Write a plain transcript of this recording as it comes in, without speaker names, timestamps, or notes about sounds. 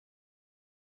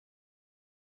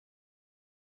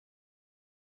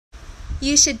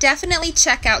You should definitely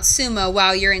check out Sumo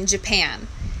while you're in Japan.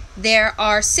 There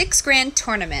are 6 grand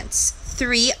tournaments.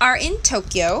 3 are in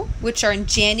Tokyo, which are in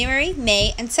January,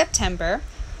 May, and September.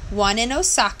 1 in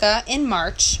Osaka in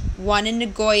March, 1 in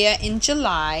Nagoya in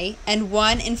July, and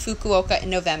 1 in Fukuoka in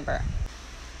November.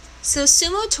 So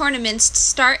sumo tournaments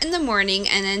start in the morning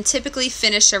and then typically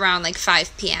finish around like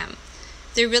 5 p.m.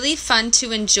 They're really fun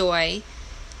to enjoy.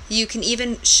 You can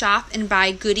even shop and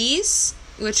buy goodies,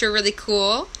 which are really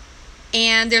cool.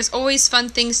 And there's always fun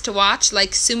things to watch,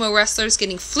 like sumo wrestlers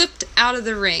getting flipped out of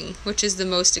the ring, which is the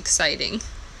most exciting.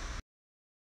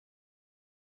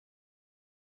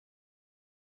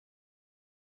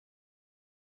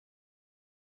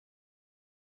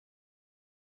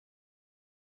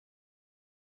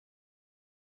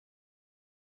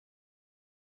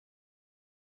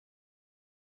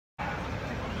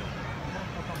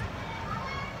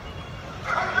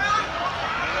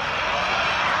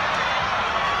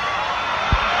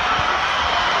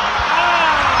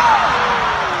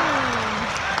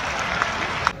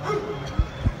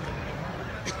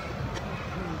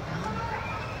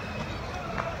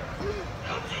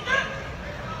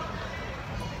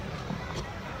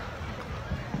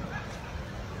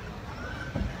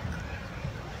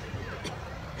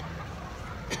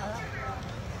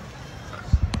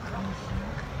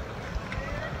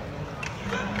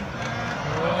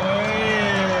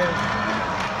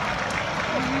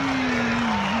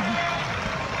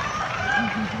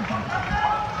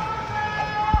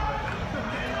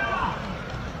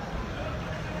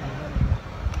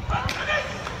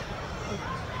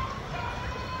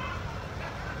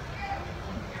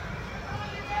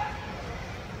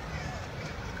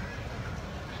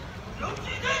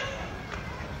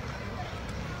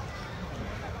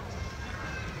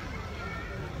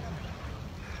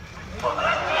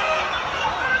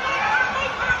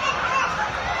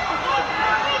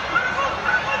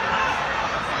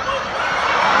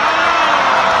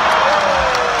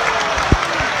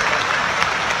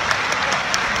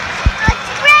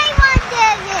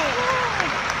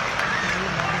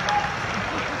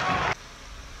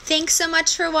 Thanks so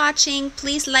much for watching.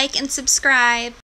 Please like and subscribe.